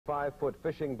5-foot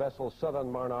fishing vessel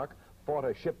Southern Monarch fought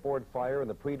a shipboard fire in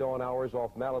the pre-dawn hours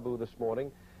off Malibu this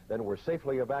morning, then were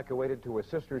safely evacuated to a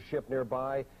sister ship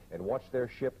nearby and watched their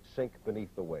ship sink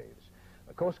beneath the waves.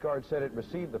 The Coast Guard said it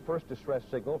received the first distress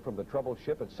signal from the troubled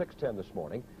ship at 6:10 this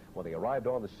morning. When they arrived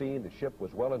on the scene, the ship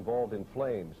was well involved in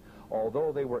flames.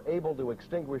 Although they were able to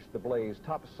extinguish the blaze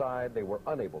topside, they were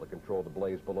unable to control the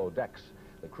blaze below decks.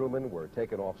 The crewmen were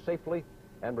taken off safely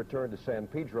and returned to San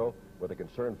Pedro, where the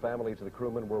concerned families of the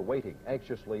crewmen were waiting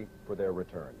anxiously for their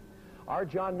return. Our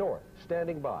John North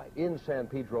standing by in San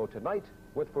Pedro tonight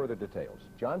with further details.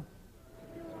 John?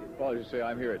 Well, as you say,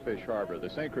 I'm here at Fish Harbor. The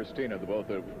St. Christina, the boat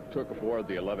that took aboard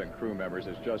the 11 crew members,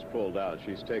 has just pulled out.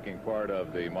 She's taking part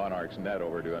of the Monarch's net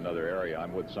over to another area.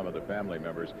 I'm with some of the family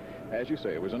members. As you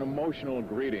say, it was an emotional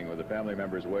greeting with the family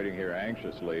members waiting here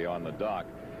anxiously on the dock,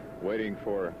 waiting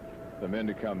for the men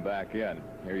to come back in.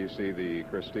 Here you see the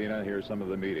Christina. Here's some of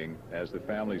the meeting as the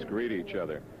families greet each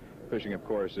other. Fishing, of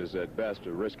course, is at best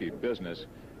a risky business.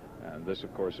 And this,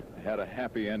 of course, had a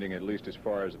happy ending, at least as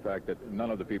far as the fact that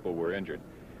none of the people were injured.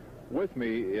 With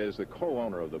me is the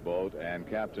co-owner of the boat and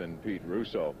Captain Pete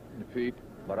Russo. Pete?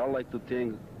 But I'd like to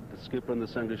thank the skipper and the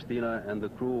St. Christina and the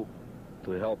crew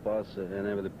to help us and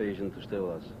have the patience to stay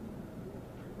with us.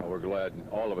 Well, we're glad,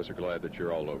 all of us are glad that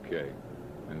you're all okay.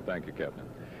 And thank you, Captain.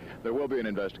 There will be an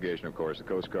investigation, of course. The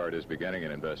Coast Guard is beginning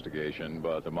an investigation,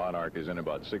 but the Monarch is in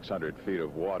about 600 feet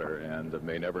of water and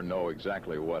may never know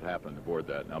exactly what happened aboard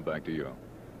that. Now back to you.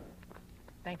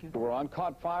 Thank you. We're on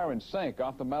caught fire and sank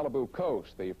off the Malibu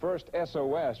coast. The first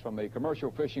SOS from the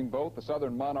commercial fishing boat, the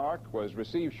Southern Monarch, was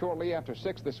received shortly after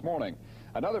 6 this morning.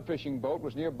 Another fishing boat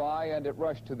was nearby and it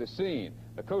rushed to the scene.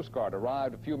 The Coast Guard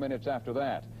arrived a few minutes after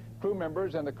that. Crew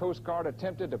members and the Coast Guard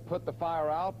attempted to put the fire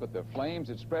out, but the flames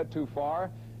had spread too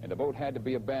far and the boat had to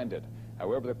be abandoned.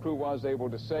 However, the crew was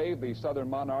able to save the Southern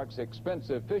Monarch's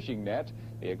expensive fishing net.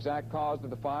 The exact cause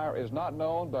of the fire is not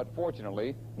known, but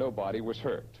fortunately, nobody was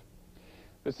hurt.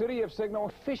 The city of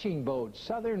Signal Fishing boat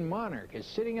Southern Monarch is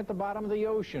sitting at the bottom of the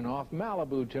ocean off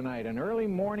Malibu tonight. An early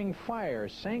morning fire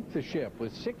sank the ship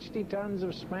with 60 tons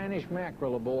of Spanish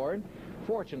mackerel aboard.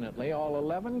 Fortunately, all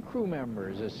 11 crew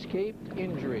members escaped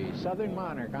injury. Southern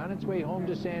Monarch on its way home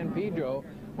to San Pedro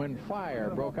when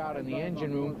fire broke out in the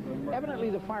engine room.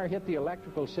 Evidently, the fire hit the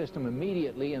electrical system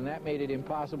immediately, and that made it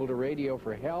impossible to radio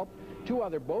for help. 2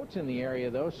 other boats in the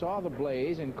area, though, saw the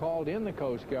blaze and called in the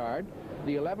Coast Guard.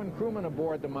 The 11 crewmen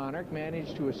aboard the Monarch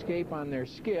managed to escape on their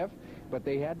skiff, but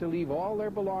they had to leave all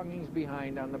their belongings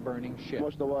behind on the burning ship.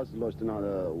 Most of us lost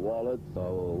our wallet.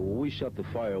 We shut the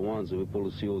fire once, we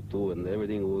pulled the CO2, and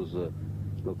everything was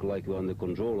looked like under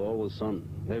control. All of a sudden,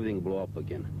 everything blew up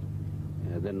again.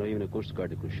 And then not even the Coast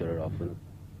Guard could shut it off. There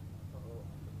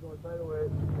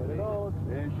she goes.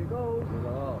 There she goes.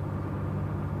 Goodbye.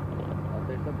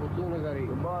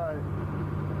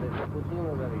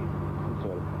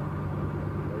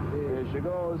 There she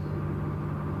goes.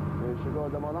 There she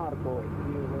goes, the Monarco.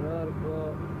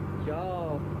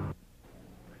 Ciao.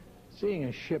 Seeing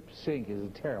a ship sink is a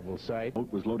terrible sight. The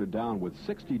boat was loaded down with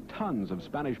 60 tons of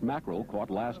Spanish mackerel caught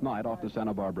last night off the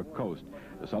Santa Barbara coast.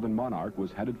 The Southern Monarch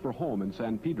was headed for home in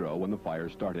San Pedro when the fire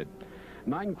started.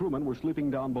 9 crewmen were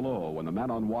sleeping down below when the man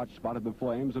on watch spotted the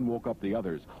flames and woke up the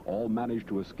others. All managed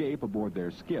to escape aboard their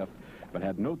skiff, but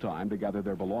had no time to gather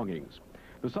their belongings.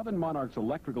 The Southern Monarch's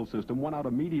electrical system went out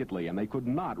immediately and they could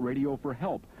not radio for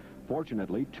help.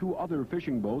 Fortunately, 2 other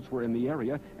fishing boats were in the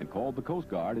area and called the Coast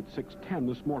Guard at 6:10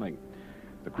 this morning.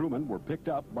 The crewmen were picked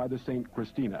up by the St.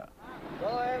 Christina.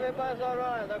 Oh, everybody's all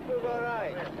right. The crew's all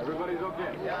right. Everybody's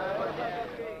okay? Yeah, everybody's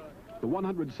okay. The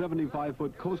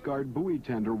 175-foot Coast Guard buoy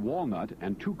tender Walnut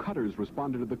and 2 cutters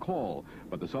responded to the call,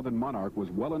 but the Southern Monarch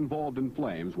was well involved in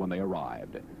flames when they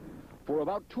arrived. For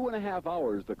about 2.5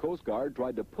 hours, the Coast Guard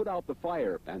tried to put out the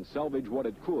fire and salvage what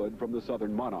it could from the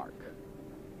Southern Monarch.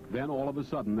 Then, all of a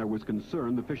sudden, there was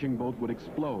concern the fishing boat would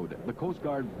explode. The Coast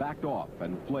Guard backed off,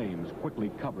 and flames quickly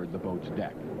covered the boat's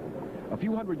deck. A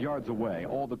few hundred yards away,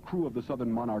 all the crew of the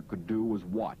Southern Monarch could do was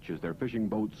watch as their fishing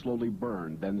boat slowly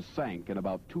burned, then sank in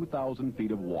about 2,000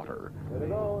 feet of water. There she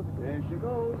goes. There she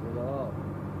goes. Goodbye.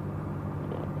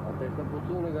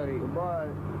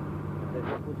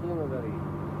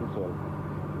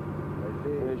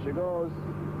 There she goes.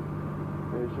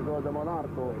 There she goes, the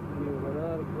Monarco.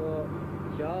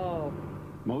 Ciao.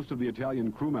 Most of the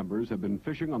Italian crew members have been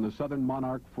fishing on the Southern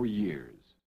Monarch for years.